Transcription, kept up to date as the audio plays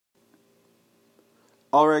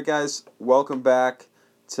Alright guys, welcome back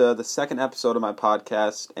to the second episode of my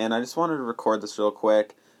podcast, and I just wanted to record this real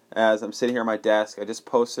quick as I'm sitting here at my desk. I just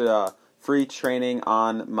posted a free training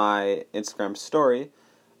on my Instagram story,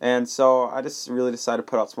 and so I just really decided to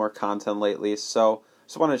put out some more content lately, so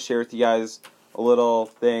just wanted to share with you guys a little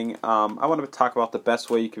thing. I wanted to talk about the best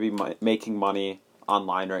way you could be making money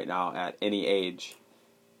online right now at any age,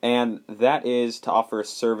 and that is to offer a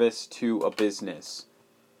service to a business.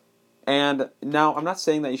 And now, I'm not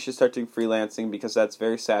saying that you should start doing freelancing because that's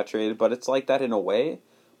very saturated, but it's like that in a way.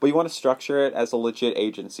 But you want to structure it as a legit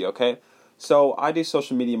agency, okay? So I do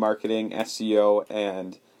social media marketing, SEO,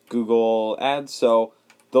 and Google ads. So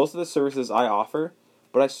those are the services I offer,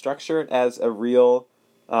 but I structure it as a real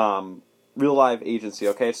live agency,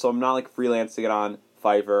 okay? So I'm not like freelancing it on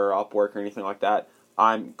Fiverr or Upwork or anything like that.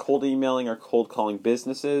 I'm cold emailing or cold calling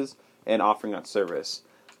businesses and offering that service.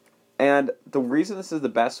 And the reason this is the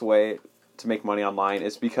best way to make money online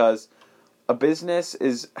is because a business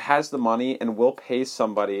has the money and will pay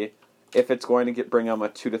somebody if it's going to bring them a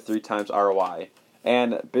 2 to 3 times ROI.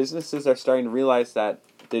 And businesses are starting to realize that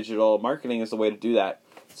digital marketing is the way to do that.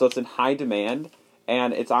 So it's in high demand,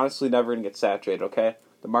 and it's honestly never going to get saturated, okay?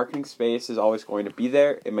 The marketing space is always going to be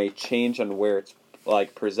there. It may change on where it's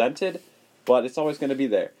presented, but it's always going to be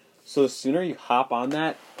there. So the sooner you hop on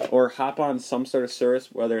that, or hop on some sort of service,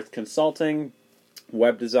 whether it's consulting,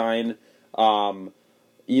 web design,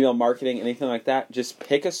 email marketing, anything like that, just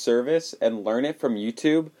pick a service and learn it from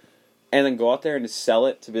YouTube, and then go out there and just sell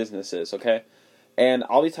it to businesses, okay? And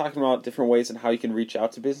I'll be talking about different ways and how you can reach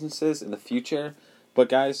out to businesses in the future. But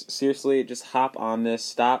guys, seriously, just hop on this.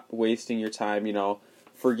 Stop wasting your time,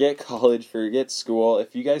 Forget college, forget school.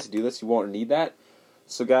 If you guys do this, you won't need that.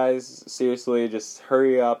 So guys, seriously, just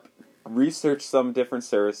hurry up, research some different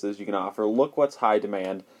services you can offer, look what's high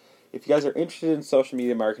demand. If you guys are interested in social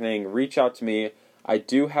media marketing, reach out to me. I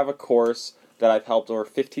do have a course that I've helped over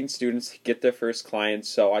 15 students get their first clients,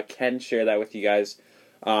 so I can share that with you guys.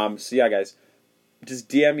 So yeah, guys, just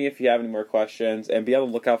DM me if you have any more questions, and be on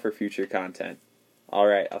the lookout for future content.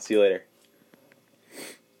 Alright, I'll see you later.